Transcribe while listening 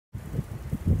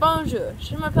Bonjour,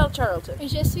 je m'appelle Charlton. Et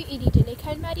je suis Edie de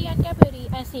l'école Marianne Gabory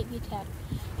à Saint-Peter.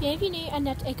 Bienvenue à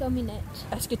notre éco-minute.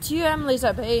 Est-ce que tu aimes les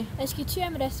abeilles? Est-ce que tu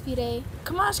aimes respirer?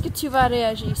 Comment est-ce que tu vas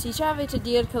réagir si j'avais te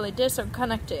dire que les deux sont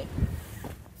connectés?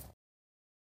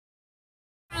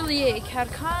 Relié, car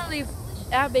quand les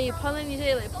abeilles pollinisent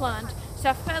les plantes,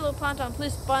 ça fait les plantes en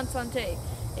plus bonne santé.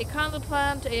 Et quand la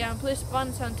plante est en plus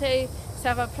bonne santé,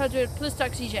 ça va produire plus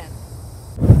d'oxygène.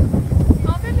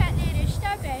 On peut mettre les ruches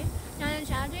d'abeilles dans le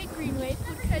jardin Greenway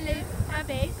pour que les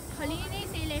abeilles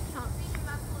pollinisent les plantes.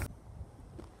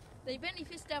 Les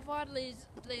bénéfices d'avoir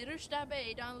les ruches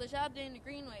d'abeilles dans le jardin de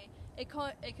Greenway est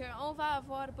qu'on va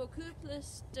avoir beaucoup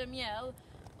plus de miel,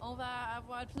 on va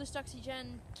avoir plus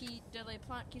d'oxygène de les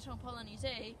plantes qui sont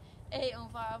pollinisées et on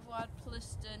va avoir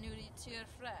plus de nourriture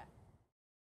fraîche.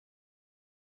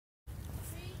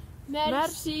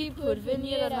 Merci pour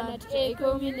venir à notre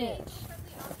éco-minute.